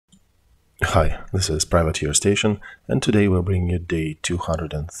Hi, this is Privateer Station, and today we're bringing you day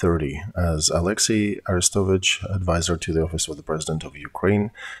 230 as Olexiy Arestovich, advisor to the Office of the President of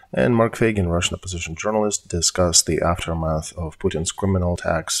Ukraine, and Mark Feygin, Russian opposition journalist, discuss the aftermath of Putin's criminal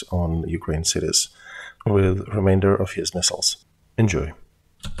attacks on Ukraine cities with remainder of his missiles. Enjoy.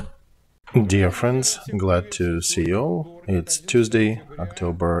 Dear friends, glad to see you all. It's Tuesday,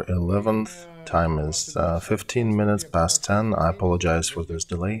 October 11th. Time is 15 minutes past 10. I apologize for this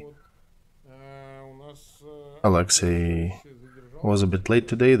delay. Alexei was a bit late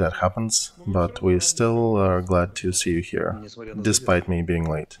today, that happens, but we still are glad to see you here, despite me being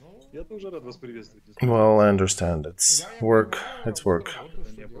late. Well, I understand. It's work. It's work.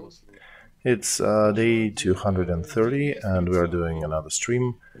 It's day 230, and we are doing another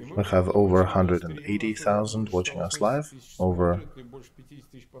stream. We have over 180,000 watching us live, over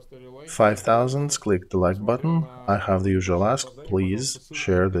 5,000 click the like button. I have the usual ask, please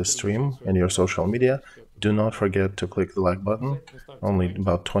share this stream in your social media. Do not forget to click the like button. Only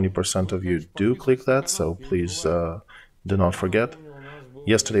about 20% of you do click that, so please do not forget.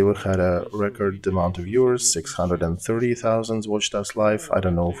 Yesterday we had a record amount of viewers, 630,000 watched us live. I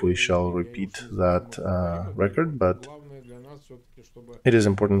don't know if we shall repeat that record, but it is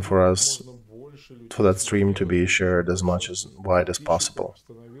important for us for that stream to be shared as much as wide as possible.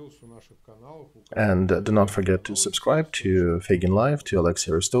 And do not forget to subscribe to Feigin Live, to Olexiy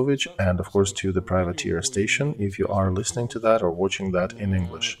Arestovich, and of course to the Privateer Station if you are listening to that or watching that in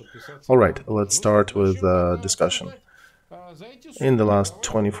English. Alright, let's start with discussion. In the last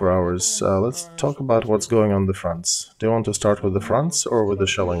 24 hours, let's talk about what's going on the fronts. Do you want to start with the fronts or with the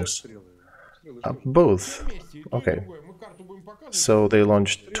shellings? Both. Okay. So they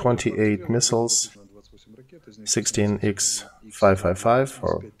launched 28 missiles, 16X555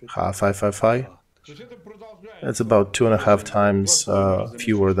 or Ha-555. It's about 2.5 times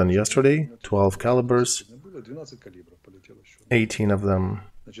fewer than yesterday, 12 calibers. 18 of them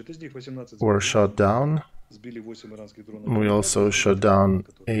were shot down. We also shot down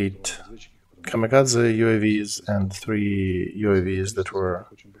 8 kamikaze UAVs and 3 UAVs that were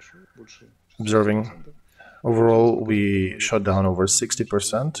observing. Overall, we shot down over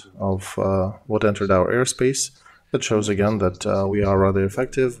 60% of what entered our airspace. That shows again that we are rather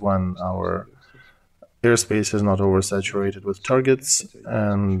effective when our airspace is not oversaturated with targets,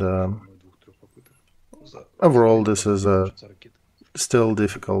 and overall this is a still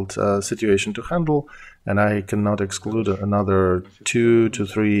difficult situation to handle, and I cannot exclude another 2 to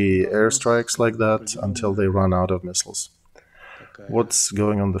 3 airstrikes like that until they run out of missiles. What's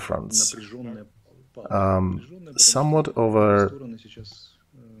going on the fronts? Somewhat of a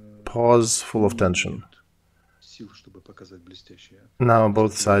pause full of tension. Now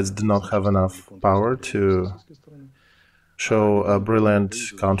both sides do not have enough power to show a brilliant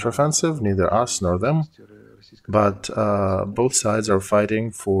counteroffensive, neither us nor them, but both sides are fighting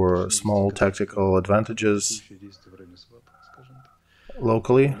for small tactical advantages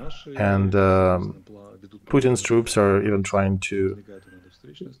locally, and Putin's troops are even trying to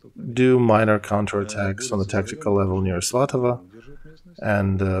do minor counterattacks on the tactical level near Svatova,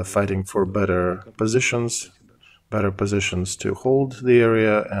 and fighting for better positions to hold the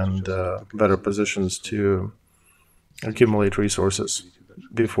area, and better positions to accumulate resources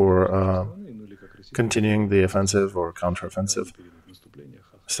before continuing the offensive or counteroffensive.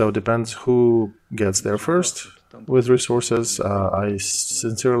 So it depends who gets there first with resources. I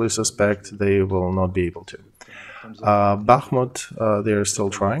sincerely suspect they will not be able to. Bakhmut, they are still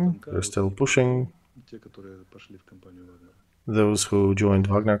trying, they're still pushing. Those who joined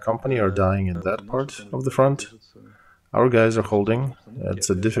Wagner company are dying in that part of the front. Our guys are holding. It's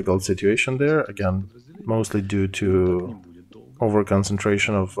a difficult situation there, again, mostly due to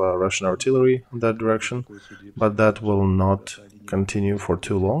over-concentration of Russian artillery in that direction, but that will not continue for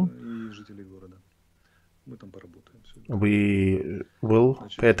too long. We will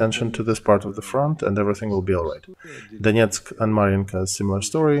pay attention to this part of the front, and everything will be all right. Donetsk and Mariinka, similar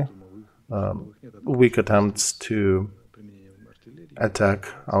story. Weak attempts to attack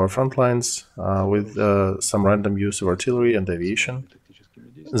our front lines with some random use of artillery and aviation.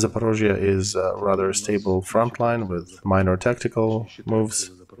 Zaporozhye is a rather stable front line with minor tactical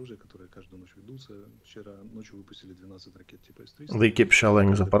moves. They keep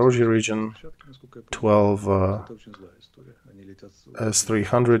shelling Zaporozhye region, 12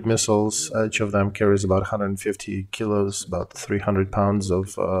 S-300 missiles. Each of them carries about 150 kilos, about 300 pounds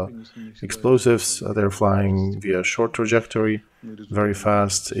of explosives. They're flying via short trajectory, very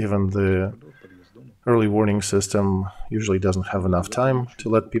fast. Even the early warning system usually doesn't have enough time to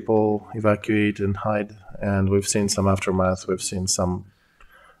let people evacuate and hide, and we've seen some aftermath. We've seen some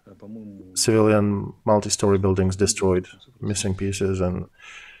civilian multi-story buildings destroyed, missing pieces, and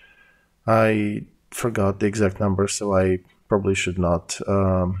I forgot the exact number, so I probably should not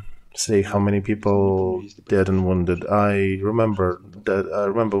say how many people dead and wounded. I remember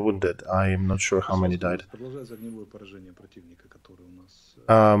wounded. I am not sure how many died.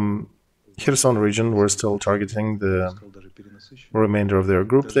 Kherson region, we're still targeting the remainder of their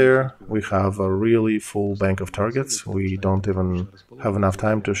group there. We have a really full bank of targets. We don't even have enough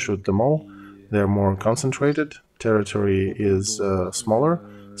time to shoot them all. They're more concentrated. Territory is smaller,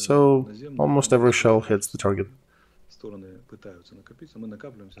 so almost every shell hits the target.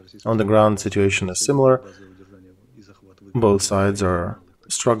 On the ground, situation is similar. Both sides are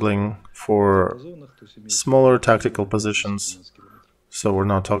struggling for smaller tactical positions. So we're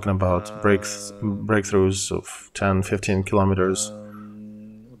not talking about breakthroughs of 10, 15 kilometers,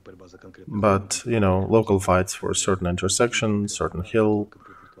 but, local fights for certain intersection, certain hill,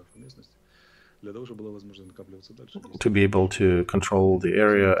 to be able to control the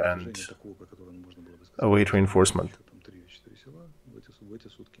area and await reinforcement.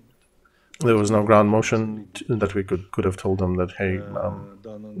 There was no ground motion that we could have told them that, hey,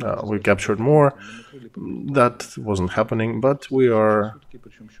 we captured more. That wasn't happening, but we are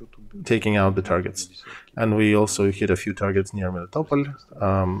taking out the targets. And we also hit a few targets near Melitopol.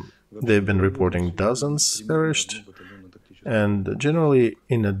 They've been reporting dozens perished. And generally,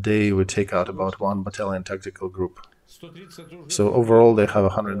 in a day, we take out about 1 battalion tactical group. So overall, they have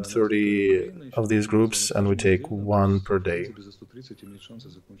 130 of these groups, and we take 1 per day.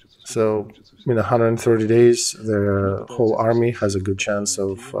 So in 130 days, the whole army has a good chance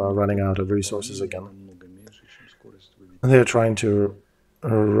of running out of resources again. They're trying to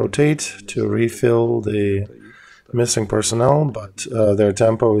rotate, to refill the missing personnel, but their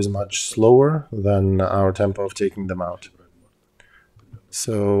tempo is much slower than our tempo of taking them out.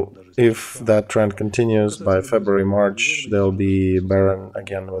 So if that trend continues, by February, March, they'll be barren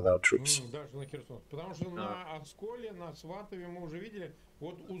again without troops.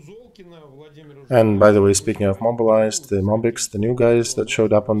 And by the way, speaking of mobilized, the Mobiks, the new guys that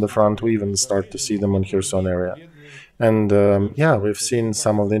showed up on the front, we even start to see them in Kherson area. And yeah, we've seen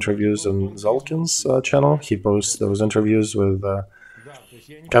some of the interviews on Zolkin's channel. He posts those interviews with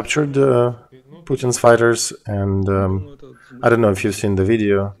captured Putin's fighters, and I don't know if you've seen the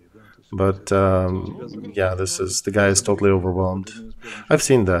video, but yeah, the guy is totally overwhelmed. I've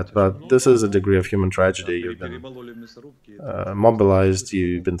seen that, but this is a degree of human tragedy. You've been mobilized,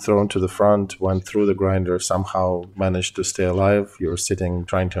 you've been thrown to the front, went through the grinder, somehow managed to stay alive. You're sitting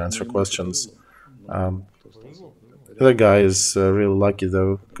trying to answer questions. The guy is really lucky,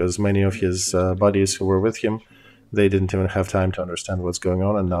 though, because many of his buddies who were with him, they didn't even have time to understand what's going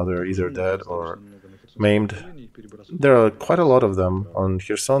on, and now they're either dead or maimed. There are quite a lot of them on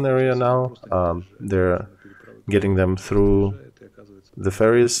Kherson area now. They're getting them through the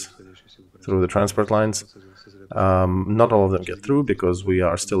ferries, through the transport lines. Not all of them get through because we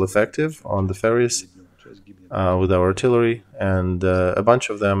are still effective on the ferries with our artillery, and a bunch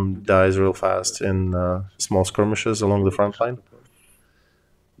of them dies real fast in small skirmishes along the front line.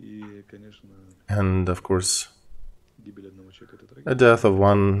 And of course, a death of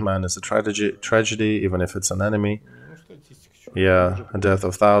one man is a tragedy, even if it's an enemy. Yeah, a death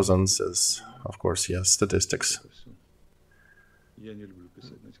of thousands is, of course, yes, statistics.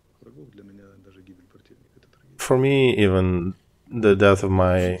 For me, even the death of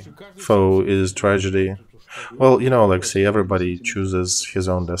my foe is tragedy. Well, Olexiy, everybody chooses his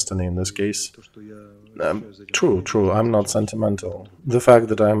own destiny in this case. True, I'm not sentimental. The fact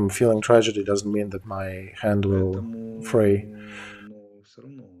that I'm feeling tragedy doesn't mean that my hand will fray.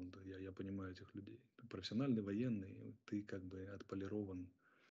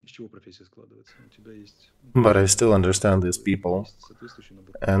 But I still understand these people,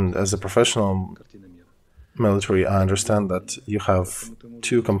 and as a professional military, I understand that you have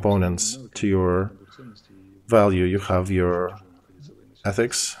 2 components to your value. You have your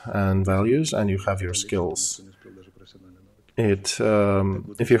ethics and values, and you have your skills.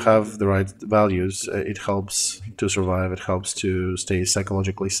 If you have the right values, it helps to survive, it helps to stay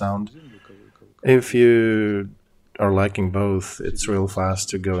psychologically sound. If you are lacking both, it's real fast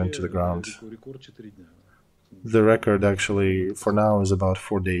to go into the ground. The record actually for now is about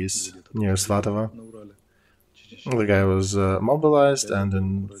 4 days near Svatova. The guy was mobilized, and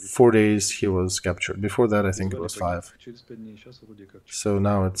in 4 days he was captured. Before that, I think it was 5. So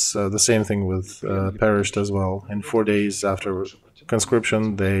now it's the same thing with perished as well. In 4 days after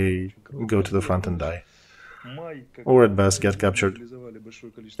conscription, they go to the front and die. or at best get captured.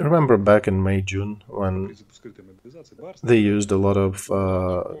 Remember back in May, June, when they used a lot of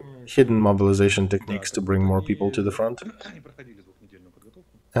hidden mobilization techniques to bring more people to the front?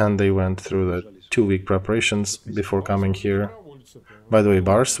 And they went through the 2-week preparations before coming here. By the way,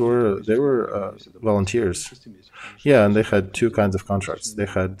 bars were volunteers. Yeah, and they had two kinds of contracts. They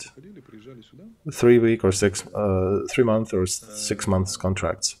had 3-week or 3-month or 6 months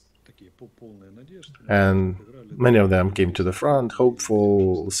contracts. And many of them came to the front,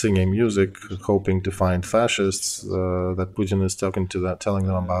 hopeful, singing music, hoping to find fascists that Putin is telling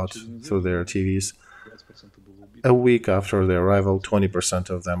them about through their TVs. A week after their arrival, 20%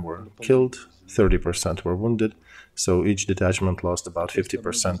 of them were killed, 30% were wounded, so each detachment lost about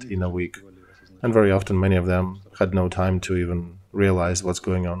 50% in a week. And very often many of them had no time to even realize what's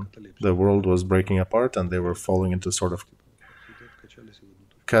going on. The world was breaking apart and they were falling into sort of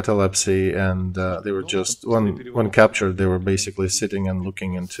catalepsy, and they were just, when captured, they were basically sitting and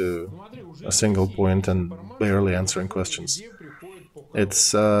looking into a single point and barely answering questions.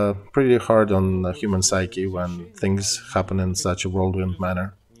 It's pretty hard on the human psyche when things happen in such a whirlwind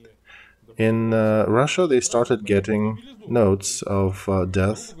manner. In Russia, they started getting notes of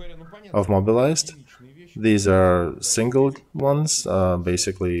death of mobilized. These are single ones,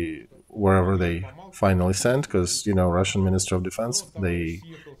 basically wherever they finally sent, because, you know, Russian Minister of Defense, they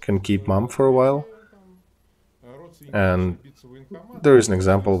can keep mum for a while. And there is an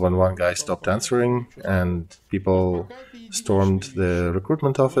example when one guy stopped answering and people stormed the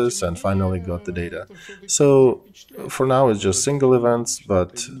recruitment office and finally got the data. So for now it's just single events,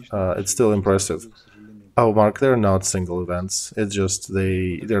 but it's still impressive. Oh, Mark, they're not single events. It's just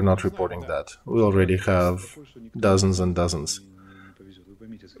they're not reporting that. We already have dozens and dozens.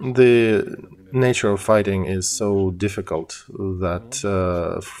 The nature of fighting is so difficult that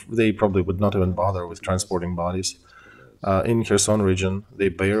they probably would not even bother with transporting bodies. In Kherson region, they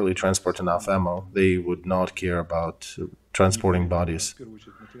barely transport enough ammo. They would not care about transporting bodies.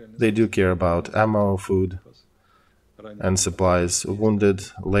 They do care about ammo, food, and supplies.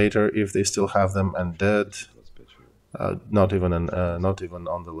 Wounded later, if they still have them, and dead, not even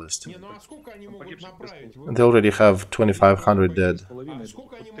on the list. They already have 2,500 dead,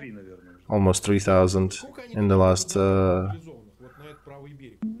 almost 3,000 in the last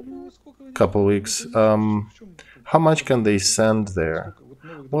couple weeks. How much can they send there?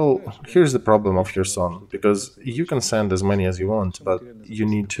 Well, here's the problem of Kherson, because you can send as many as you want, but you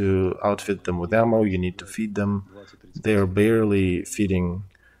need to outfit them with ammo, you need to feed them. They are barely feeding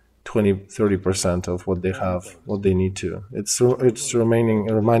 20-30% of what they have, what they need to. It's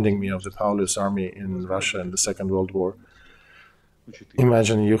reminding me of the Paulus army in Russia in the Second World War.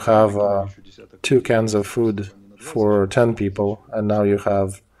 Imagine you have 2 cans of food for 10 people, and now you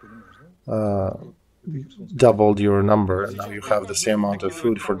have doubled your number, and now you have the same amount of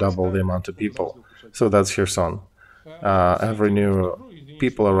food for double the amount of people. So that's Kherson. Every new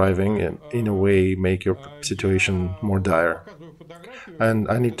people arriving in a way make your situation more dire. And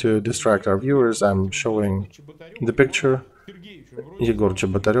I need to distract our viewers. I'm showing the picture. Yegor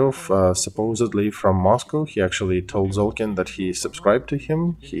Chebotarev, supposedly from Moscow. He actually told Zolkin that he subscribed to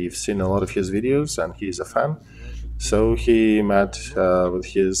him. He's seen a lot of his videos and he's a fan. So he met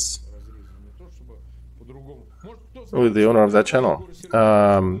with the owner of that channel.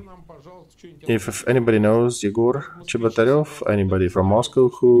 If anybody knows Yegor Chebotarev, anybody from Moscow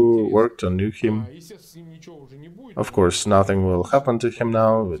who worked or knew him, of course, nothing will happen to him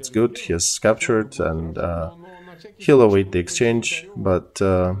now. It's good. He's captured and he'll await the exchange. But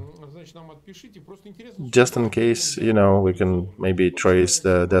just in case, you know, we can maybe trace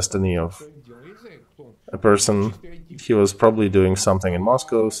the destiny of a person. He was probably doing something in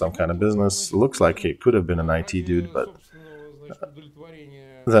Moscow, some kind of business. Looks like he could have been an IT dude, but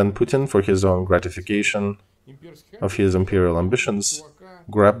then Putin, for his own gratification of his imperial ambitions,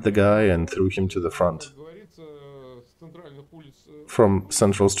 grabbed the guy and threw him to the front. From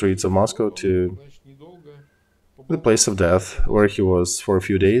central streets of Moscow to the place of death, where he was for a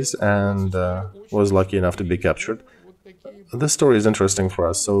few days and was lucky enough to be captured. This story is interesting for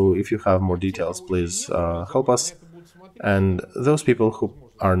us, so if you have more details, please help us. And those people who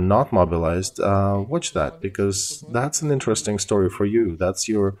are not mobilized, watch that, because that's an interesting story for you. That's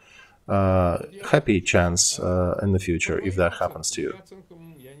your happy chance in the future, if that happens to you.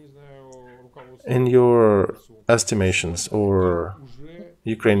 In your estimations or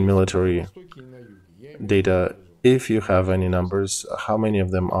Ukraine military data, if you have any numbers, how many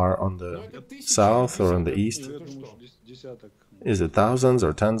of them are on the south or on the east? Is it thousands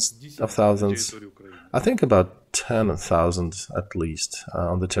or tens of thousands? I think about 10,000 at least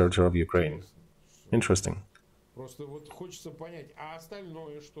on the territory of Ukraine. Interesting.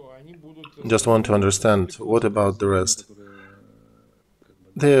 Just want to understand, what about the rest?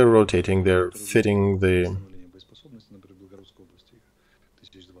 They're rotating, they're fitting the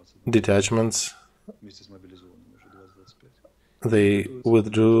detachments. They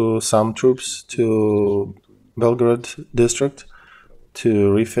withdrew some troops to Belgrade district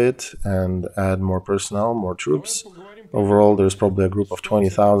to refit and add more personnel, more troops. Overall, there's probably a group of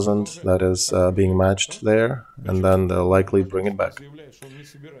 20,000 that is being matched there, and then they'll likely bring it back.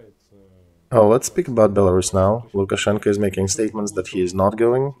 Oh, let's speak about Belarus now. Lukashenko is making statements that he is not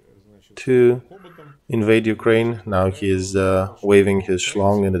going to invade Ukraine. Now he is waving his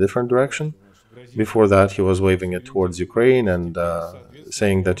shlong in a different direction. Before that, he was waving it towards Ukraine and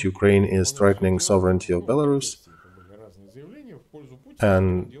saying that Ukraine is threatening sovereignty of Belarus.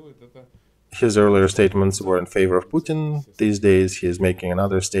 And his earlier statements were in favor of Putin. These days, he is making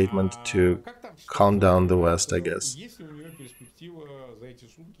another statement to calm down the West, I guess.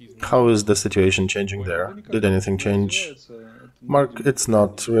 How is the situation changing there? Did anything change? Mark, it's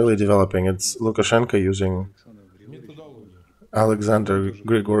not really developing. It's Lukashenko using Alexander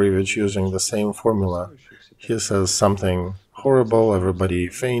Grigorievich using the same formula. He says something horrible, everybody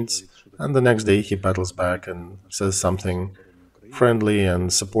faints, and the next day he paddles back and says something friendly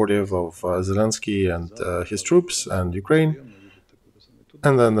and supportive of Zelensky and his troops and Ukraine.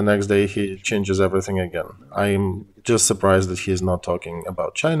 And then the next day he changes everything again. I'm just surprised that he is not talking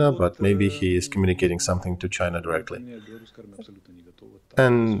about China, but maybe he is communicating something to China directly.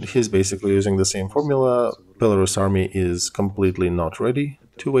 And he's basically using the same formula. Belarus army is completely not ready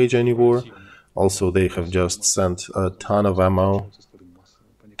to wage any war. Also, they have just sent a ton of ammo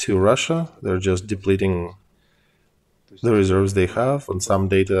to Russia. They're just depleting the reserves they have. On some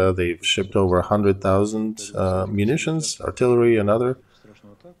data, they've shipped over 100,000 munitions, artillery, and other.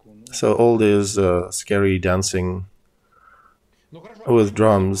 So all this scary dancing with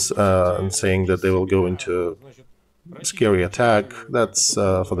drums and saying that they will go into scary attack, that's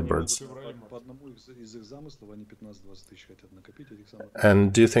for the birds.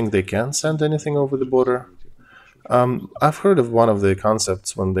 And do you think they can send anything over the border? I've heard of one of the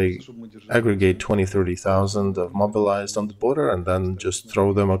concepts when they aggregate 20-30,000 of mobilized on the border and then just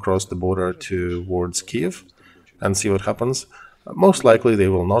throw them across the border towards Kiev and see what happens. Most likely they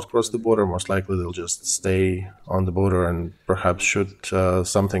will not cross the border. Most likely they'll just stay on the border and perhaps shoot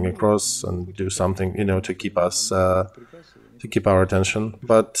something across and do something, to keep us, to keep our attention.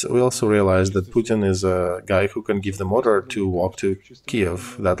 But we also realize that Putin is a guy who can give them order to walk to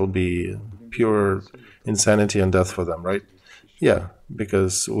Kiev. That'll be pure insanity and death for them, right? Yeah,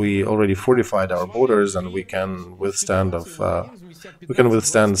 because we already fortified our borders and we can withstand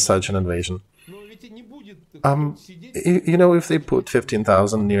such an invasion. If they put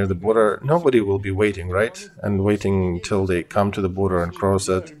 15,000 near the border, nobody will be waiting, right? And waiting till they come to the border and cross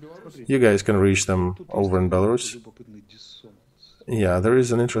it. You guys can reach them over in Belarus. Yeah, there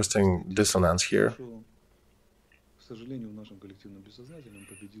is an interesting dissonance here.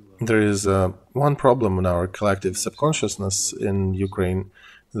 There is one problem in our collective subconsciousness in Ukraine,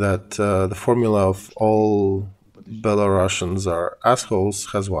 that the formula of all Belarusians are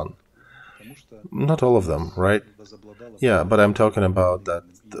assholes has won. Not all of them, right? Yeah, but I'm talking about that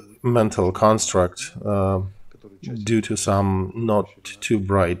mental construct due to some not too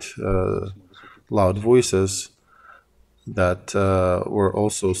bright, loud voices that were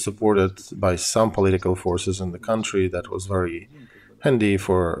also supported by some political forces in the country. That was very handy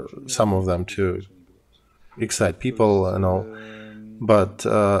for some of them to excite people and all. But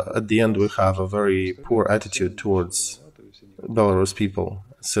at the end, we have a very poor attitude towards Belarus people.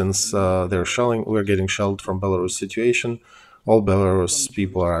 Since we're getting shelled from Belarus situation, all Belarus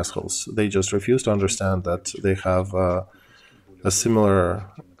people are assholes. They just refuse to understand that they have a similar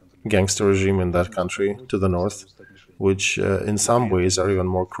gangster regime in that country to the north, which in some ways are even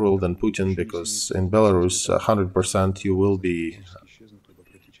more cruel than Putin, because in Belarus, 100% you will be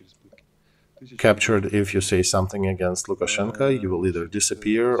captured if you say something against Lukashenko. You will either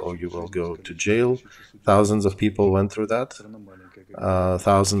disappear or you will go to jail. Thousands of people went through that.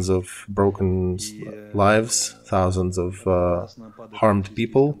 Thousands of broken lives, thousands of harmed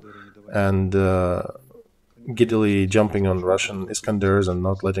people, and giddily jumping on Russian Iskanders and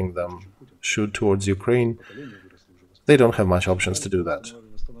not letting them shoot towards Ukraine. They don't have much options to do that.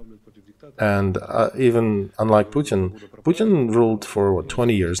 And even unlike Putin ruled for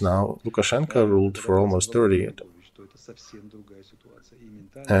 20 years now. Lukashenko ruled for almost 30.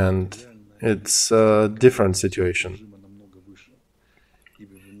 And it's a different situation.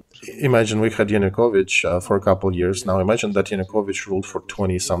 Imagine we had Yanukovych for a couple of years. Now imagine that Yanukovych ruled for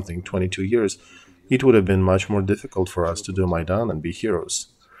 20-something, 22 years. it would have been much more difficult for us to do Maidan and be heroes.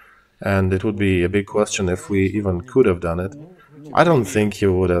 And it would be a big question if we even could have done it. I don't think he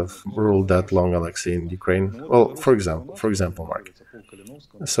would have ruled that long, Olexiy, in Ukraine. Well, for example, Mark.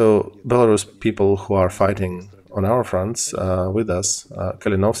 So Belarus people who are fighting on our fronts with us,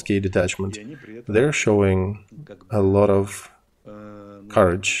 Kalinovsky detachment, they're showing a lot of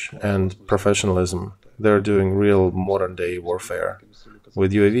courage and professionalism. They're doing real modern-day warfare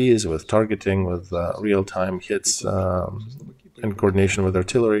with UAVs, with targeting, with real-time hits in coordination with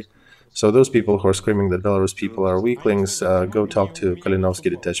artillery. So those people who are screaming that Belarus people are weaklings, go talk to Kalinovsky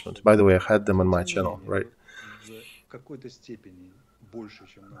detachment. By the way, I had them on my channel, right?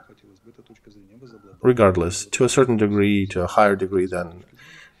 Regardless, to a certain degree, to a higher degree than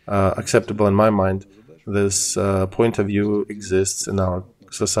acceptable in my mind, this point of view exists in our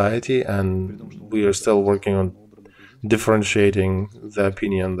society, and we are still working on differentiating the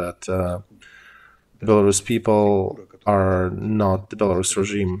opinion that Belarus people are not the Belarus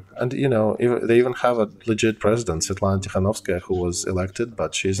regime. And, you know, they even have a legit president, Svetlana Tikhanovskaya, who was elected,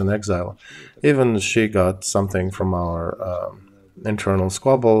 but she's in exile. Even she got something from our internal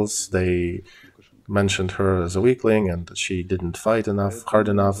squabbles. They mentioned her as a weakling and that she didn't fight hard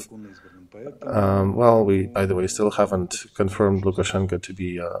enough. Well, we, by the way, still haven't confirmed Lukashenko to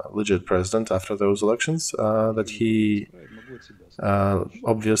be a legit president after those elections, that he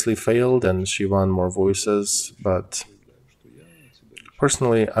obviously failed and she won more voices. But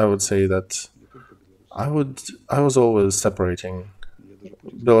personally, I would say that I was always separating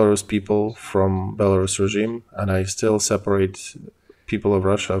Belarus people from Belarus regime, and I still separate people of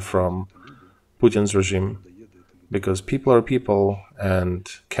Russia from Putin's regime, because people are people and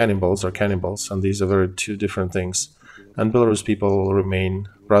cannibals are cannibals, and these are very two different things. And Belarus people remain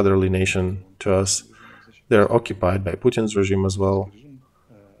brotherly nation to us. They're occupied by Putin's regime as well,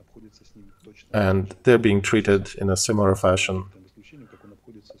 and they're being treated in a similar fashion,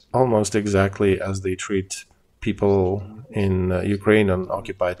 almost exactly as they treat people in Ukraine on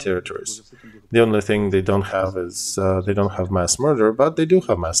occupied territories. The only thing they don't have is they don't have mass murder, but they do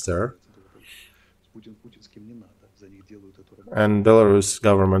have mass terror. And Belarus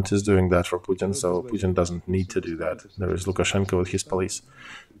government is doing that for Putin, so Putin doesn't need to do that. There is Lukashenko with his police.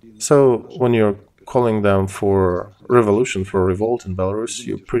 So when you're calling them for revolution, for revolt in Belarus,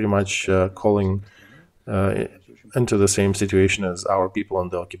 you're pretty much calling into the same situation as our people on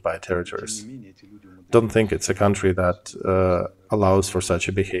the occupied territories. Don't think it's a country that allows for such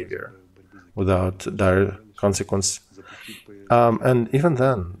a behavior without dire consequence. And even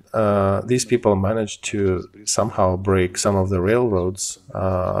then, these people managed to somehow break some of the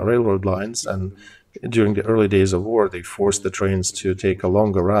railroad lines, and during the early days of war, they forced the trains to take a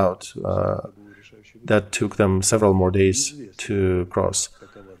longer route that took them several more days to cross.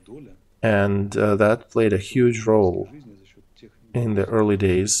 And that played a huge role in the early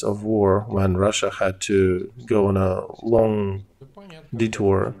days of war, when Russia had to go on a long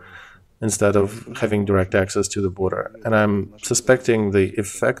detour instead of having direct access to the border. And I'm suspecting the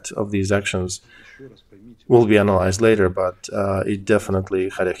effect of these actions will be analyzed later, but it definitely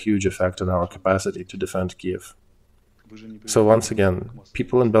had a huge effect on our capacity to defend Kiev. So once again,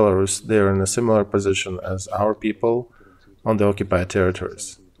 people in Belarus, they're in a similar position as our people on the occupied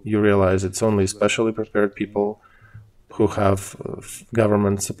territories. You realize it's only specially prepared people who have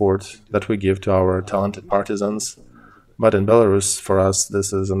government support that we give to our talented partisans. But in Belarus, for us,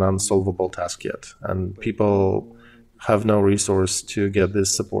 this is an unsolvable task yet, and people have no resource to get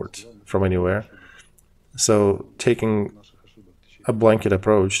this support from anywhere. So taking a blanket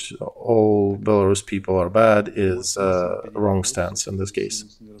approach, all Belarus people are bad, is a wrong stance in this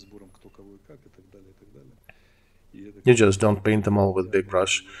case. You just don't paint them all with big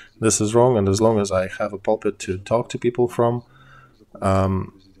brush. This is wrong, and as long as I have a pulpit to talk to people from,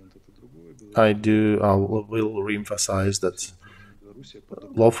 I will reemphasize that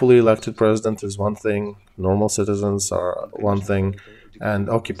lawfully elected president is one thing, normal citizens are one thing, and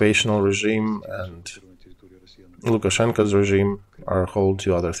occupational regime and Lukashenko's regime are whole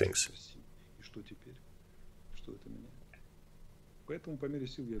two other things.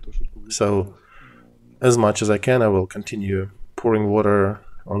 So, as much as I can, I will continue pouring water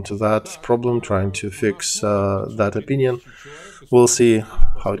onto that problem, trying to fix that opinion. We'll see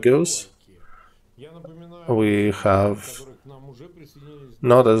how it goes. We have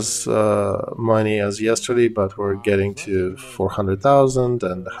not as many as yesterday, but we're getting to 400,000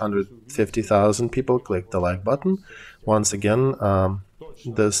 and 150,000 people click the like button. Once again,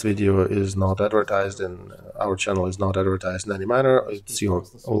 this video is not advertised in our channel, is not advertised in any manner. It's your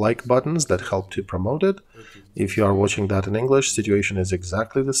like buttons that help to promote it. If you are watching that in English, situation is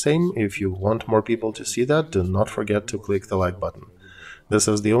exactly the same. If you want more people to see that, do not forget to click the like button. This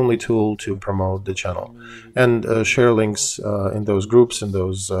is the only tool to promote the channel. And share links in those groups, in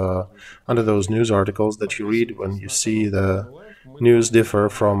those under those news articles that you read when you see the news differ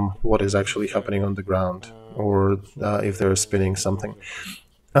from what is actually happening on the ground, or if they're spinning something.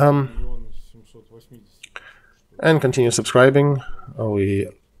 And continue subscribing.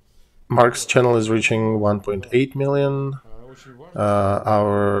 Mark's channel is reaching 1.8 million.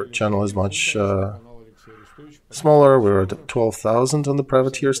 Our channel is much smaller. We're at 12,000 on the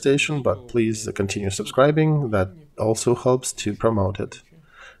privateer station, but please continue subscribing. That also helps to promote it.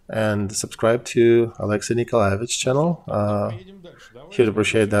 And subscribe to Olexiy Nikolaevich's channel. He'd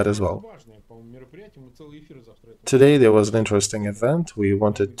appreciate that as well. Today there was an interesting event. We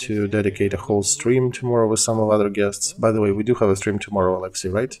wanted to dedicate a whole stream tomorrow with some of other guests. By the way, we do have a stream tomorrow,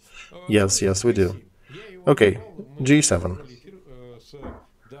 Olexiy, right? Yes, we do. Okay, G7.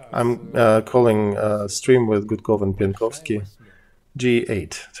 I'm calling stream with Gutkov and Pienkovsky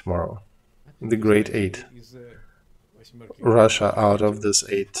G8 tomorrow. The Great 8. Russia out of this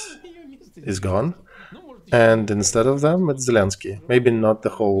 8 is gone. And instead of them, it's Zelensky. Maybe not the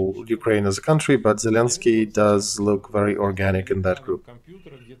whole Ukraine as a country, but Zelensky does look very organic in that group.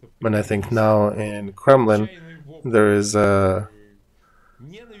 And I think now in Kremlin, there is a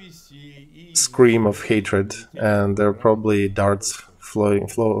scream of hatred, and there are probably darts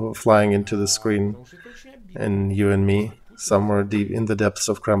flying into the screen and you and me somewhere deep in the depths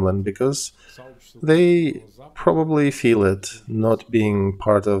of Kremlin, because they probably feel it, not being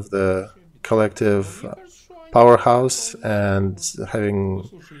part of the collective powerhouse and having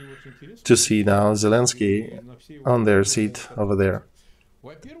to see now Zelensky on their seat over there.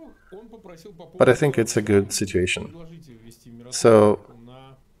 But I think it's a good situation. So,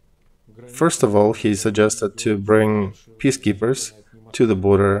 first of all, he suggested to bring peacekeepers to the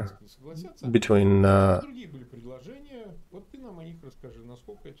border between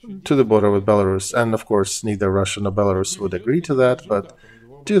to the border with Belarus, and of course neither Russia nor Belarus would agree to that, but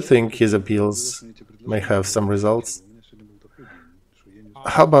do you think his appeals may have some results?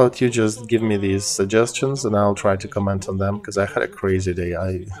 How about you just give me these suggestions and I'll try to comment on them, because I had a crazy day.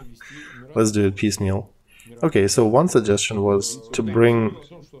 Let's do it piecemeal. Okay, so one suggestion was to bring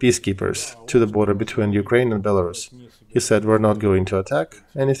peacekeepers to the border between Ukraine and Belarus. He said we're not going to attack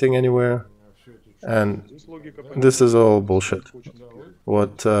anything anywhere, and this is all bullshit,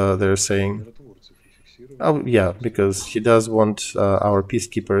 what they're saying. Oh, yeah, because he does want our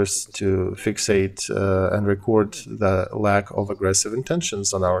peacekeepers to fixate and record the lack of aggressive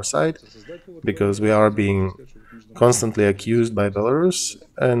intentions on our side, because we are being constantly accused by Belarus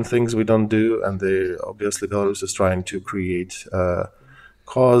and things we don't do, and obviously Belarus is trying to create a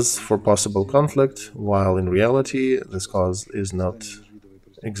cause for possible conflict, while in reality this cause is not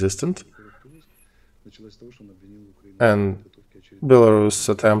existent. And Belarus'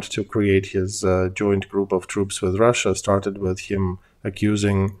 attempt to create his joint group of troops with Russia started with him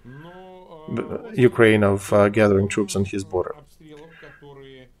accusing Ukraine of gathering troops on his border.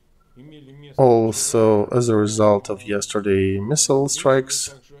 Also, as a result of yesterday missile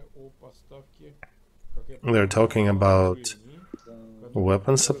strikes, they're talking about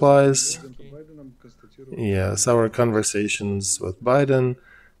weapon supplies. Yes, our conversations with Biden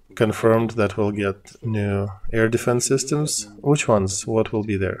confirmed that we'll get new air defense systems. Which ones? What will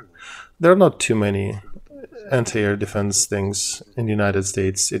be there? There are not too many anti-air defense things in the United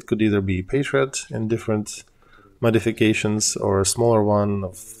States. It could either be Patriot in different modifications, or a smaller one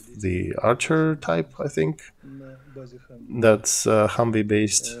of the Archer type, I think. That's Humvee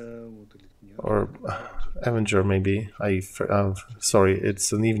based, or Avenger maybe. Sorry,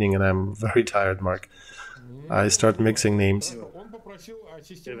 it's an evening and I'm very tired, Mark. I start mixing names.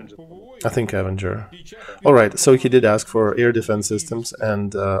 I think Avenger. Alright, so he did ask for air defense systems,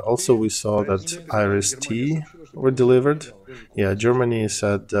 and also we saw that Iris-T were delivered. Yeah, Germany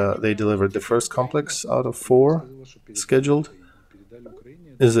said they delivered the first complex out of 4 scheduled.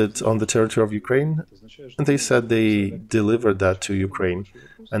 Is it on the territory of Ukraine? And they said they delivered that to Ukraine,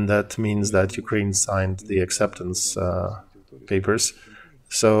 and that means that Ukraine signed the acceptance papers.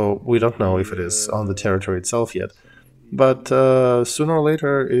 So we don't know if it is on the territory itself yet. But sooner or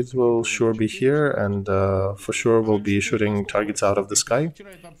later it will sure be here, and for sure we'll be shooting targets out of the sky,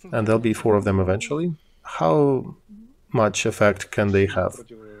 and there'll be 4 of them eventually. How much effect can they have?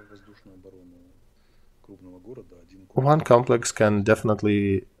 One complex can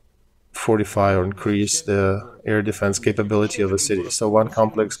definitely fortify or increase the air defense capability of a city. So one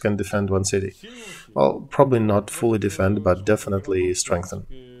complex can defend one city. Well, probably not fully defend, but definitely strengthen.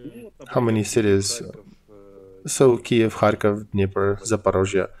 How many cities? So Kiev, Kharkov, Dnipro,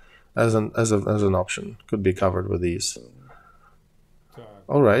 Zaporozhye, as an option, could be covered with these.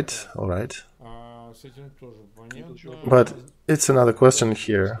 All right. But it's another question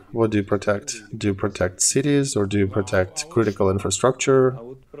here. What do you protect? Do you protect cities, or do you protect critical infrastructure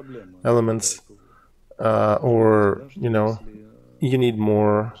elements? Or, you need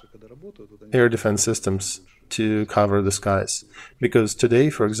more air defense systems to cover the skies. Because today,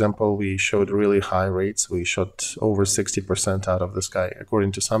 for example, we showed really high rates. We shot over 60% out of the sky.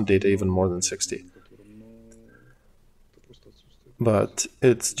 According to some data, even more than 60. But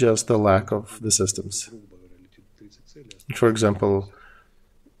it's just the lack of the systems. For example,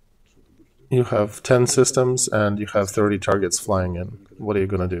 you have 10 systems and you have 30 targets flying in. What are you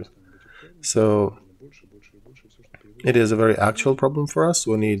going to do? So it is a very actual problem for us.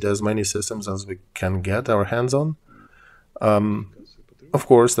 We need as many systems as we can get our hands on. Of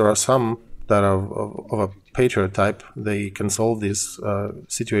course, there are some that are of a Patriot type. They can solve these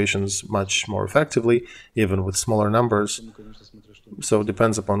situations much more effectively, even with smaller numbers. So it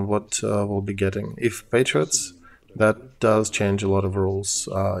depends upon what we'll be getting. If Patriots, that does change a lot of rules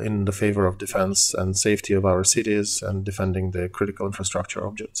in the favor of defense and safety of our cities and defending the critical infrastructure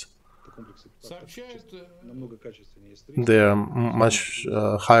objects. They are much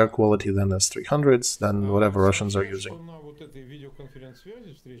higher quality than S-300s, than whatever Russians are using.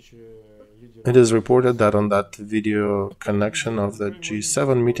 It is reported that on that video connection of the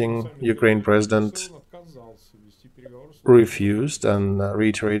G7 meeting, Ukraine president refused and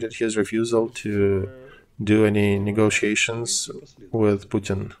reiterated his refusal to do any negotiations with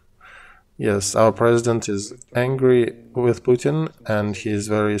Putin. Yes, our president is angry with Putin, and he is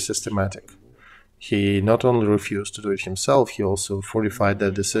very systematic. He not only refused to do it himself, he also fortified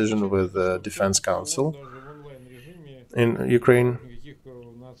that decision with the Defense Council in Ukraine.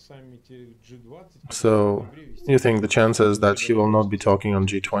 So you think the chances that he will not be talking on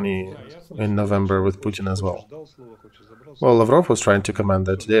G20 in November with Putin as well? Well, Lavrov was trying to command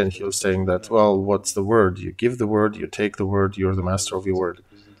that today, and he was saying that, well, what's the word? You give the word, you take the word, you're the master of your word.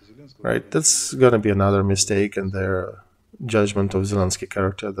 Right? That's going to be another mistake in their judgment of Zelensky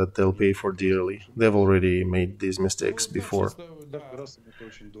character that they'll pay for dearly. They've already made these mistakes before.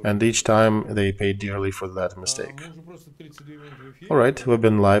 And each time they pay dearly for that mistake. All right, we've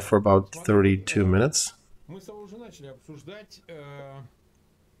been live for about 32 minutes.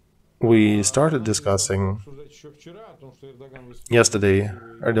 We started discussing yesterday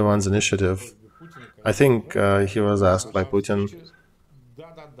Erdogan's initiative. I think he was asked by Putin.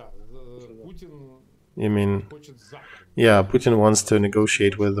 You mean, yeah, Putin wants to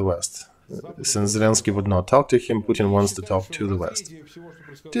negotiate with the West. Since Zelensky would not talk to him, Putin wants to talk to the West.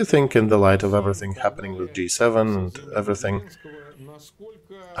 Do you think, in the light of everything happening with G7 and everything,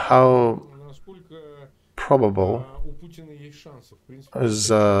 how probable is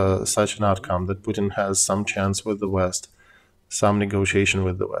such an outcome, that Putin has some chance with the West, some negotiation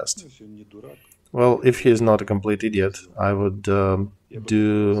with the West? Well, if he is not a complete idiot, I would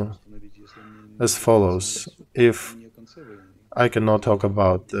do as follows. If I cannot talk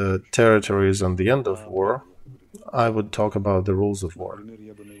about the territories and the end of war, I would talk about the rules of war.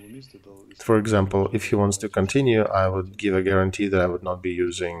 For example, if he wants to continue, I would give a guarantee that I would not be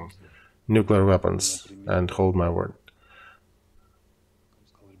using nuclear weapons and hold my word.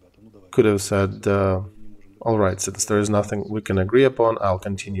 Could have said, all right, since there is nothing we can agree upon, I'll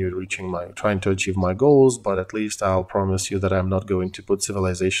continue trying to achieve my goals, but at least I'll promise you that I'm not going to put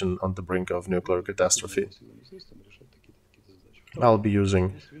civilization on the brink of nuclear catastrophe. I'll be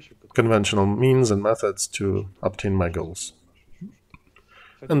using conventional means and methods to obtain my goals.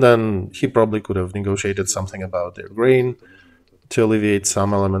 And then he probably could have negotiated something about their grain to alleviate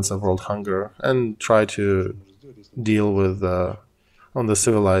some elements of world hunger and try to deal with on the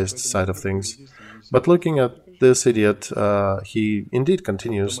civilized side of things. But looking at this idiot, he indeed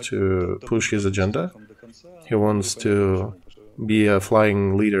continues to push his agenda. He wants to be a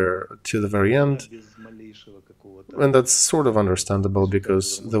flying leader to the very end. And that's sort of understandable,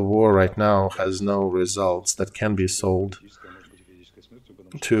 because the war right now has no results that can be sold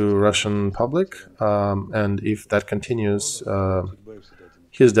to Russian public. And if that continues,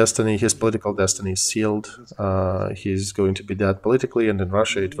 his destiny, his political destiny is sealed. He's going to be dead politically, and in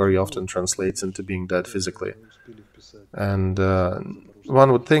Russia it very often translates into being dead physically. And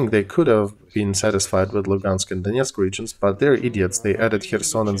one would think they could have been satisfied with Lugansk and Donetsk regions, but they're idiots. They added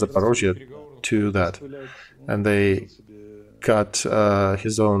Kherson and Zaporozhye to that. And they cut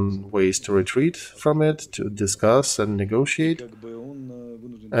his own ways to retreat from it, to discuss and negotiate,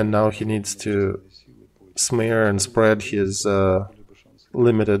 and now he needs to smear and spread his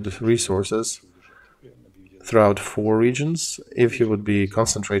limited resources throughout 4 regions. If he would be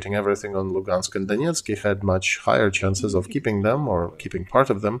concentrating everything on Lugansk and Donetsk, he had much higher chances of keeping them or keeping part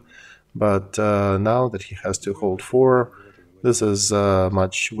of them. But now that he has to hold 4, this is a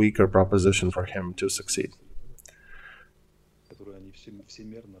much weaker proposition for him to succeed.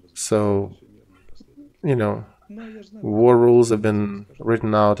 So, you know, war rules have been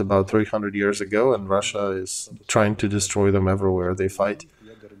written out about 300 years ago, and Russia is trying to destroy them everywhere they fight.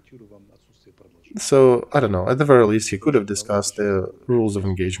 So, I don't know, at the very least, he could have discussed the rules of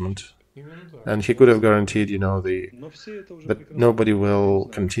engagement. And he could have guaranteed, that nobody will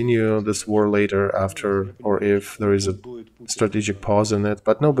continue this war later after, or if there is a strategic pause in it,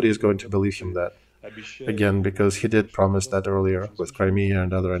 but nobody is going to believe him that. Again, because he did promise that earlier with Crimea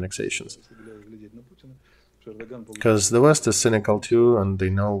and other annexations. Because the West is cynical too, and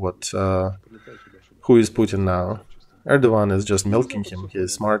they know who is Putin now. Erdogan is just milking him. He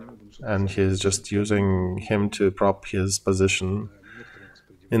is smart, and he is just using him to prop his position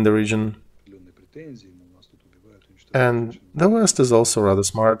in the region. And the West is also rather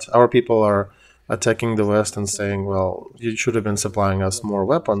smart. Our people are attacking the West and saying, well, you should have been supplying us more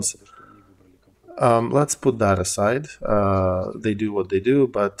weapons. Let's put that aside. They do what they do,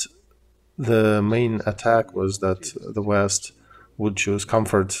 but the main attack was that the West would choose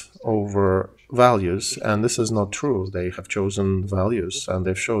comfort over values, and this is not true. They have chosen values, and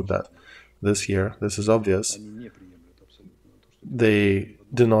they've showed that this year. This is obvious. They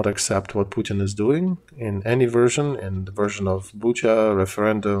do not accept what Putin is doing in any version, in the version of Bucha,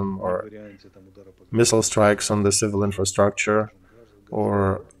 referendum, or missile strikes on the civil infrastructure,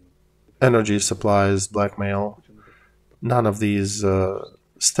 or energy supplies, blackmail. None of these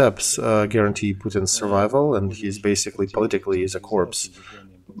steps guarantee Putin's survival, and he's basically politically is a corpse.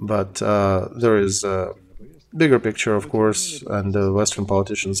 But there is a bigger picture, of course, and the Western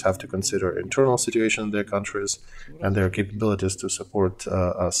politicians have to consider internal situation in their countries and their capabilities to support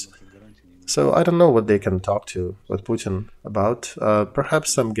us. So I don't know what they can talk to with Putin about.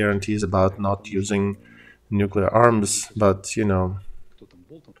 Perhaps some guarantees about not using nuclear arms, but,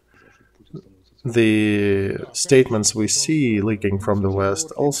 the statements we see leaking from the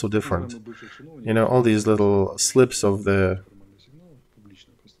West also different. All these little slips of the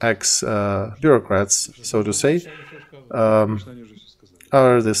ex-bureaucrats, so to say,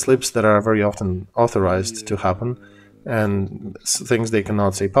 are the slips that are very often authorized to happen, and things they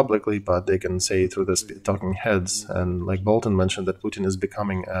cannot say publicly, but they can say through the talking heads. And like Bolton mentioned, that Putin is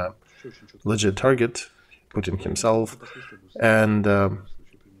becoming a legit target, Putin himself, and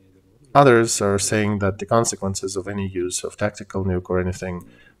others are saying that the consequences of any use of tactical nuke or anything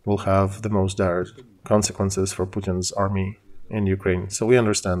will have the most dire consequences for Putin's army in Ukraine. So we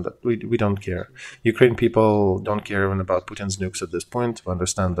understand that. We don't care. Ukraine people don't care even about Putin's nukes at this point. We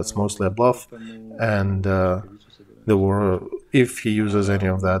understand that's mostly a bluff. And the war, if he uses any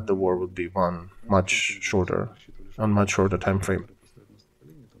of that, the war would be won much shorter time frame.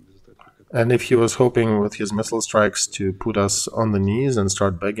 And if he was hoping with his missile strikes to put us on the knees and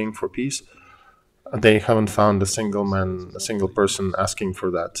start begging for peace, they haven't found a single person asking for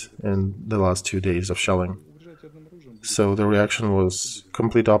that in the last 2 days of shelling. So the reaction was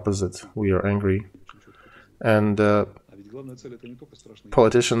complete opposite. We are angry. And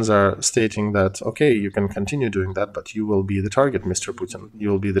politicians are stating that, okay, you can continue doing that, but you will be the target, Mr. Putin. You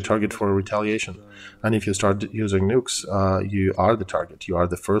will be the target for retaliation. And if you start using nukes, you are the target. You are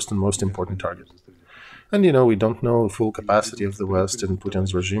the first and most important target. And, we don't know the full capacity of the West in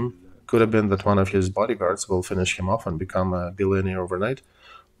Putin's regime. Could have been that one of his bodyguards will finish him off and become a billionaire overnight.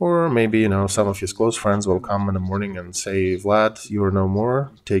 Or maybe, some of his close friends will come in the morning and say, Vlad, you are no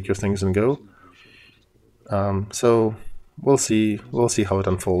more. Take your things and go. So we'll see how it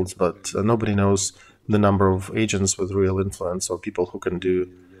unfolds, but nobody knows the number of agents with real influence or people who can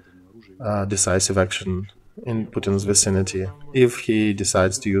do decisive action in Putin's vicinity if he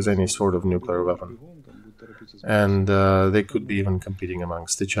decides to use any sort of nuclear weapon. And they could be even competing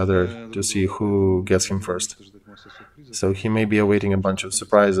amongst each other to see who gets him first. So he may be awaiting a bunch of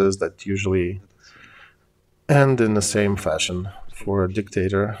surprises that usually end in the same fashion for a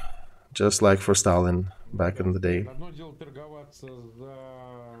dictator, just like for Stalin back in the day.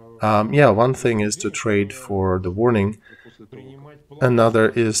 One thing is to trade for the warning. Another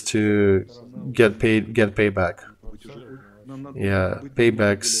is to get payback. Yeah,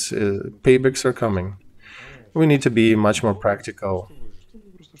 paybacks are coming. We need to be much more practical.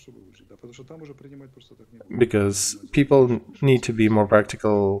 because people need to be more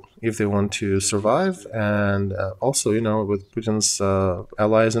practical if they want to survive, and also, with Putin's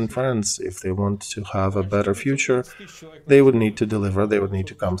allies and friends, if they want to have a better future, they would need to deliver, they would need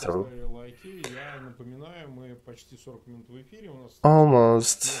to come through.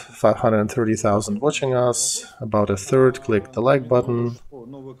 Almost 530,000 watching us, about a third clicked the like button.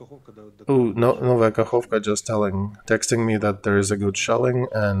 Oh, Novaya Kakhovka just texting me that there is a good shelling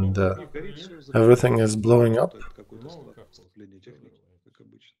and everything is blowing up.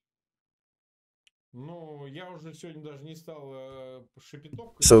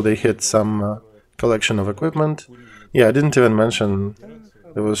 So they hit some collection of equipment. Yeah, I didn't even mention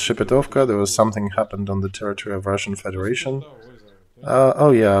there was Shepetovka, there was something happened on the territory of Russian Federation.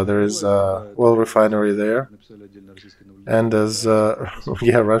 Oh yeah, there is a oil refinery there. And as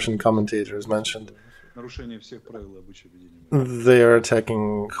Russian commentators mentioned, they are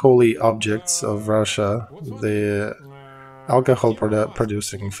attacking holy objects of Russia, the alcohol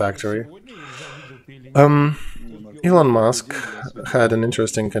producing factory. Elon Musk had an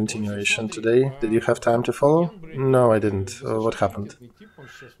interesting continuation today. Did you have time to follow? No, I didn't. What happened?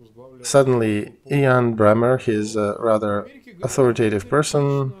 Suddenly, Ian Bremmer, his rather authoritative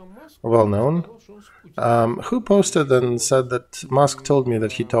person, well known, who posted and said that Musk told me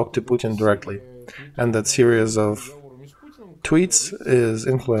that he talked to Putin directly, and that series of tweets is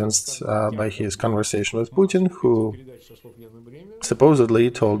influenced by his conversation with Putin, who supposedly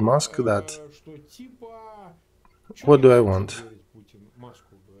told Musk that, what do I want?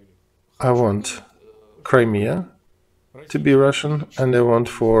 I want Crimea to be Russian, and I want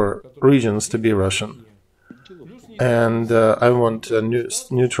 4 regions to be Russian. And I want a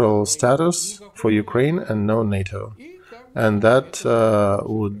neutral status for Ukraine and no NATO. And that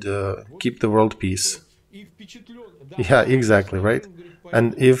would keep the world peace. Yeah, exactly, right?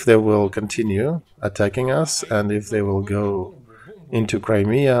 And if they will continue attacking us, and if they will go into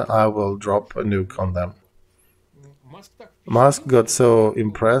Crimea, I will drop a nuke on them. Musk got so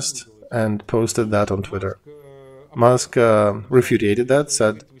impressed and posted that on Twitter. Musk refuted that,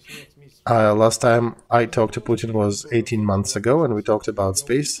 said, last time I talked to Putin was 18 months ago, and we talked about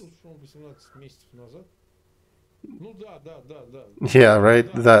space. Yeah,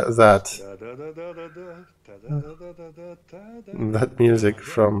 right, that music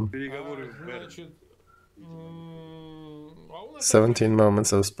from 17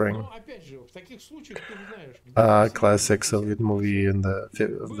 Moments of Spring. Classic Soviet movie in the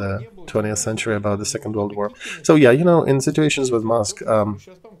 20th century about the Second World War. So yeah, in situations with Musk,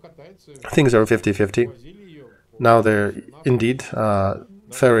 things are 50-50. Now they're indeed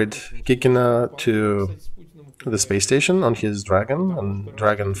ferried Kikina to the space station on his Dragon, on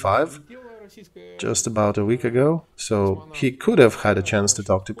Dragon 5, just about a week ago. So he could have had a chance to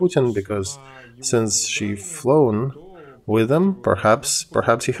talk to Putin, because since she flown with him, perhaps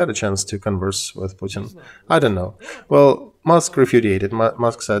he had a chance to converse with Putin. I don't know. Well, Musk refuted.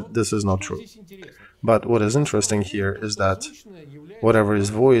 Musk said this is not true. But what is interesting here is that whatever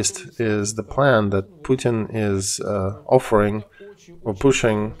is voiced is the plan that Putin is offering or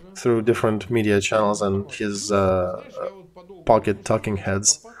pushing through different media channels and his pocket talking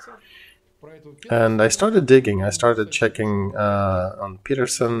heads. And I started digging. I started checking on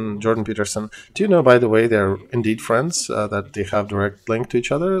Jordan Peterson. Do you know, by the way, they're indeed friends, that they have direct link to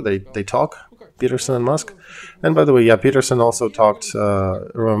each other? They talk, Peterson and Musk. And by the way, Peterson also talked,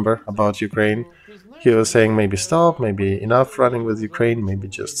 remember, about Ukraine. He was saying maybe stop, maybe enough running with Ukraine, maybe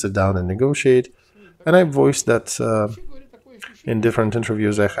just sit down and negotiate. And I voiced that in different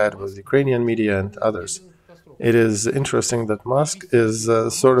interviews I had with Ukrainian media and others. It is interesting that Musk is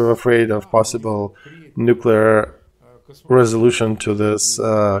sort of afraid of possible nuclear resolution to this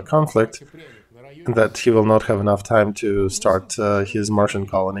conflict, that he will not have enough time to start his Martian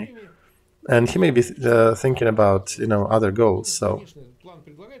colony. And he may be thinking about, other goals. So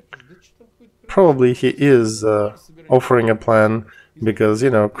probably he is offering a plan because,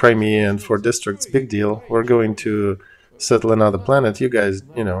 Crimea and 4 districts, big deal. We're going to settle another planet. You guys,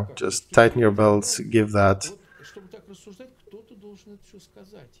 just tighten your belts, give that.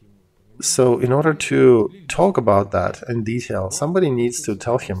 So in order to talk about that in detail, somebody needs to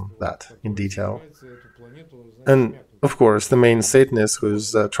tell him that in detail. And of course, the main Satanist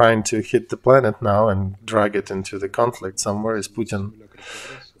who's trying to hit the planet now and drag it into the conflict somewhere is Putin.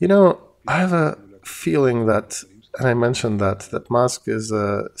 I have a feeling that, and I mentioned that Musk is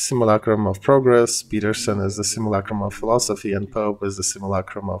a simulacrum of progress, Peterson is the simulacrum of philosophy, and Pope is the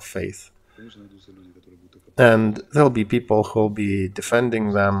simulacrum of faith. And there'll be people who'll be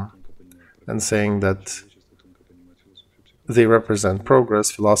defending them and saying that They represent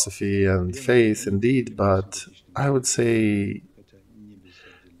progress, philosophy, and faith, indeed, but I would say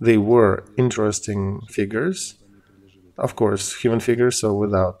they were interesting figures. Of course, human figures, so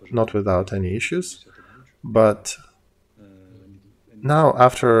not without any issues. But now,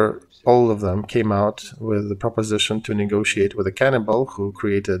 after all of them came out with the proposition to negotiate with a cannibal who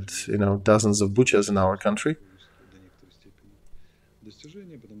created, dozens of butchers in our country,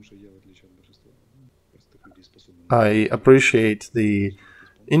 I appreciate the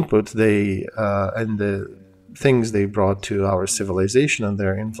input they and the things they brought to our civilization and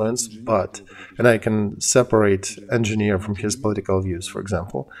their influence, and I can separate engineer from his political views, for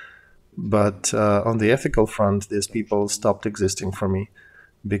example, but on the ethical front, these people stopped existing for me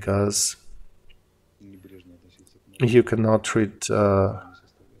because you cannot treat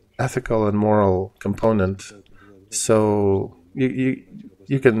ethical and moral component. So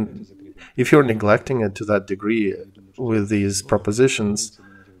you can, if you're neglecting it to that degree with these propositions,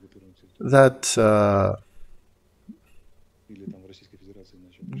 that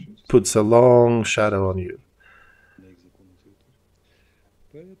puts a long shadow on you.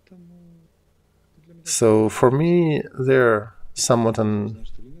 So for me, they're somewhat an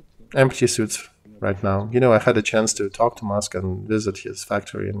empty suits right now. I had a chance to talk to Musk and visit his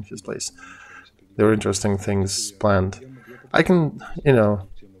factory and his place. There were interesting things planned. I can,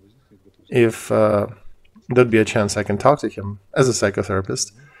 if there'd be a chance, I can talk to him as a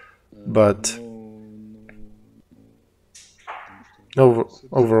psychotherapist. But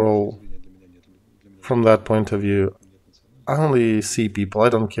overall, from that point of view, I only see people. I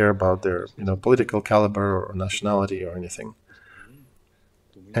don't care about their, political caliber or nationality or anything.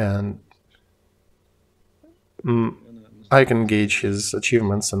 And I can gauge his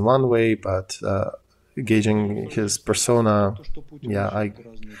achievements in one way, but gauging his persona, yeah,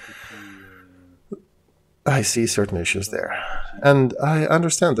 I see certain issues there. And I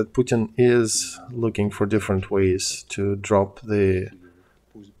understand that Putin is looking for different ways to drop the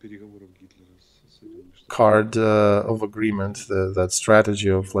card of agreement, that strategy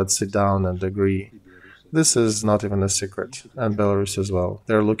of let's sit down and agree. This is not even a secret, and Belarus as well.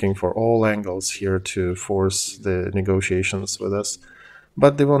 They're looking for all angles here to force the negotiations with us,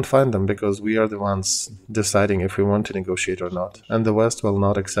 but they won't find them because we are the ones deciding if we want to negotiate or not. And the West will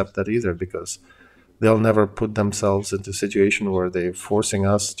not accept that either because they'll never put themselves into a situation where they're forcing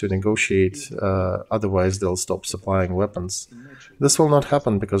us to negotiate, otherwise they'll stop supplying weapons. This will not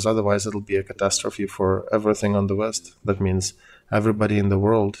happen because otherwise it'll be a catastrophe for everything on the West. That means everybody in the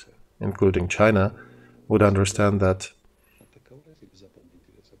world, including China, would understand that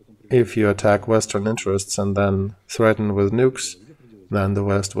if you attack Western interests and then threaten with nukes, then the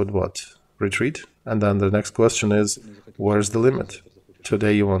West would what? Retreat? And then the next question is, where's the limit?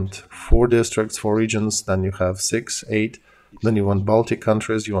 Today you want 4 districts, 4 regions, then you have 6, 8, then you want Baltic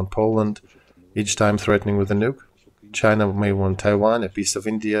countries, you want Poland, each time threatening with a nuke. China may want Taiwan, a piece of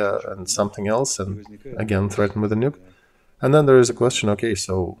India, and something else, and again threaten with a nuke. And then there is a question, okay,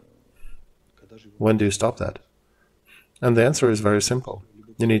 so when do you stop that? And the answer is very simple.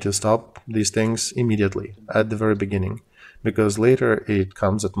 You need to stop these things immediately, at the very beginning, because later it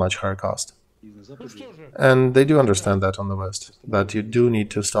comes at much higher cost. And they do understand that on the West, that you do need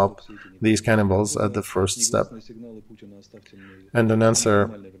to stop these cannibals at the first step. And in answer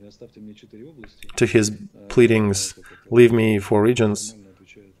to his pleadings, leave me 4 regions,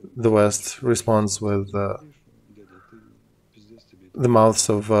 the West responds with the mouths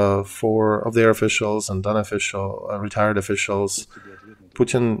of 4 of their officials and unofficial, retired officials.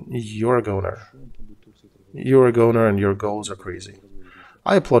 Putin, you're a goner. You're a goner and your goals are crazy.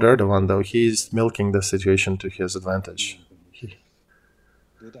 I applaud Erdogan, though. He's milking the situation to his advantage.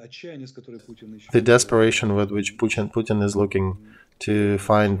 The desperation with which Putin is looking to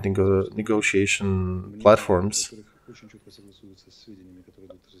find negotiation platforms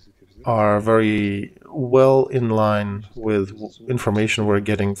are very well in line with information we're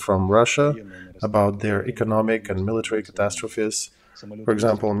getting from Russia about their economic and military catastrophes. For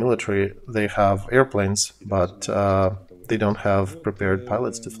example, military, they have airplanes, but they don't have prepared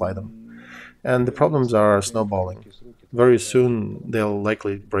pilots to fly them. And the problems are snowballing. Very soon, they'll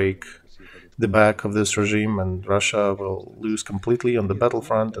likely break the back of this regime, and Russia will lose completely on the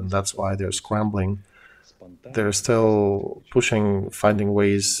battlefront, and that's why they're scrambling. They're still pushing, finding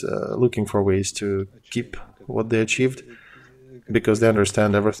ways, looking for ways to keep what they achieved, because they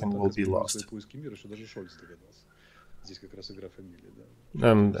understand everything will be lost.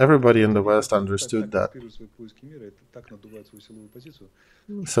 And everybody in the West understood that.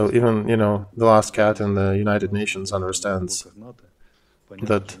 So even, the last cat in the United Nations understands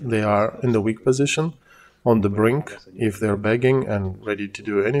that they are in the weak position, on the brink, if they're begging and ready to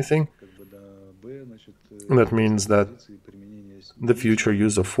do anything, that means that the future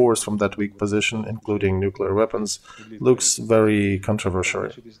use of force from that weak position, including nuclear weapons, looks very controversial,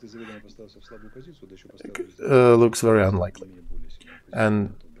 looks very unlikely.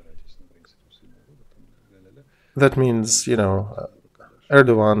 And that means,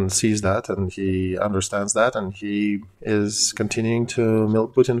 Erdogan sees that and he understands that, and he is continuing to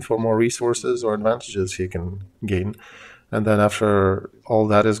milk Putin for more resources or advantages he can gain. And then after all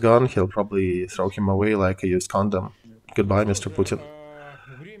that is gone, he'll probably throw him away like a used condom. Goodbye, Mr. Putin.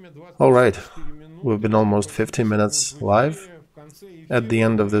 All right, we've been almost 15 minutes live. At the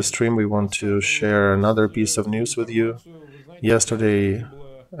end of this stream, we want to share another piece of news with you. Yesterday,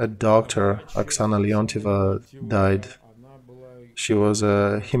 a doctor, Oksana Leontieva, died. She was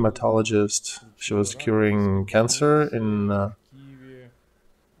a hematologist. She was curing cancer in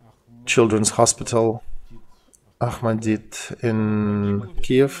Children's Hospital Ahmadit in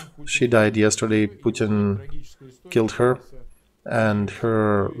Kiev. She died yesterday. Putin killed her, and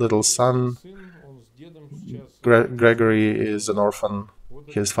her little son, Gregory, is an orphan.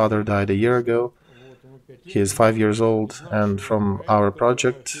 His father died a year ago. He is 5 years old, and from our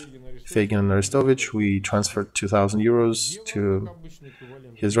project, Feygin and Arestovych, we transferred 2,000 euros to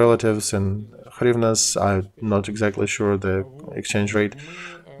his relatives in hryvnias. I'm not exactly sure the exchange rate,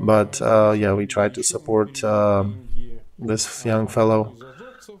 but yeah, we tried to support this young fellow,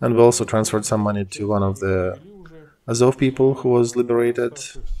 and we also transferred some money to one of the Azov people who was liberated,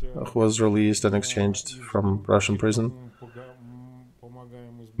 who was released and exchanged from Russian prison.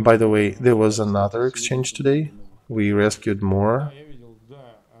 By the way, there was another exchange today. We rescued more.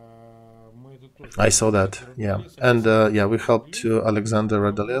 I saw that, yeah. And yeah, we helped to Alexander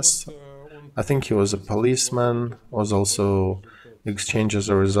Radoles. I think he was a policeman, was also exchanged as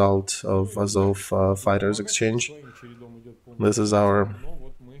a result of Azov fighters exchange. This is our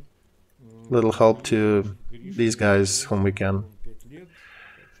little help to these guys whom we can.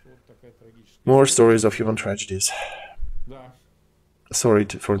 More stories of human tragedies. Sorry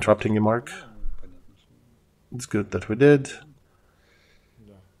for interrupting you, Mark. It's good that we did.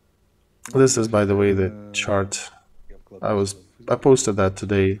 This is, by the way, the chart. I posted that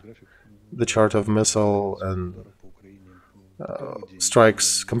today. The chart of missile and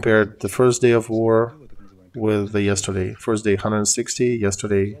strikes compared the first day of war with the yesterday. First day 160,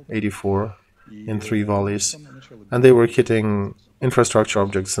 yesterday 84 in 3 volleys. And they were hitting infrastructure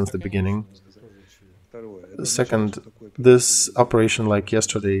objects since the beginning. Second, this operation, like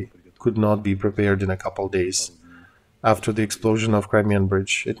yesterday, could not be prepared in a couple days after the explosion of Crimean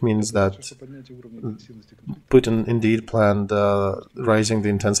Bridge. It means that Putin indeed planned rising the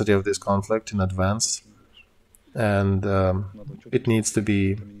intensity of this conflict in advance, and it needs to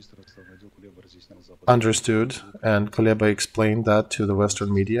be understood. And Kuleba explained that to the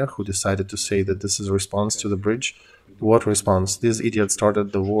Western media, who decided to say that this is a response to the bridge. What response? These idiots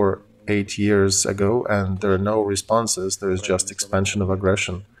started the war 8 years ago, and there are no responses. There is just expansion of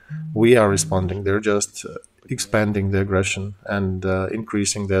aggression. We are responding. They're just expanding the aggression and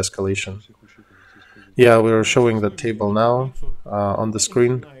increasing the escalation. Yeah, we're showing the table now on the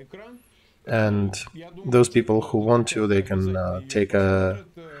screen, and those people who want to, they can take a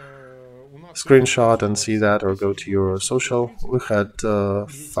screenshot and see that, or go to your social. We had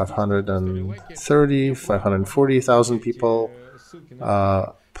 540,000 people.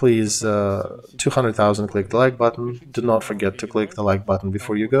 Please, 200,000 click the like button. Do not forget to click the like button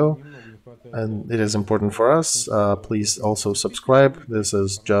before you go. And it is important for us. Please also subscribe. This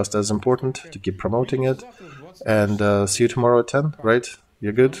is just as important to keep promoting it. And see you tomorrow at 10, right?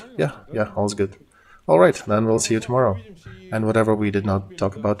 You're good? Yeah, all's good. All right, then we'll see you tomorrow. And whatever we did not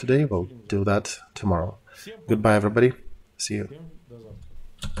talk about today, we'll do that tomorrow. Goodbye, everybody. See you.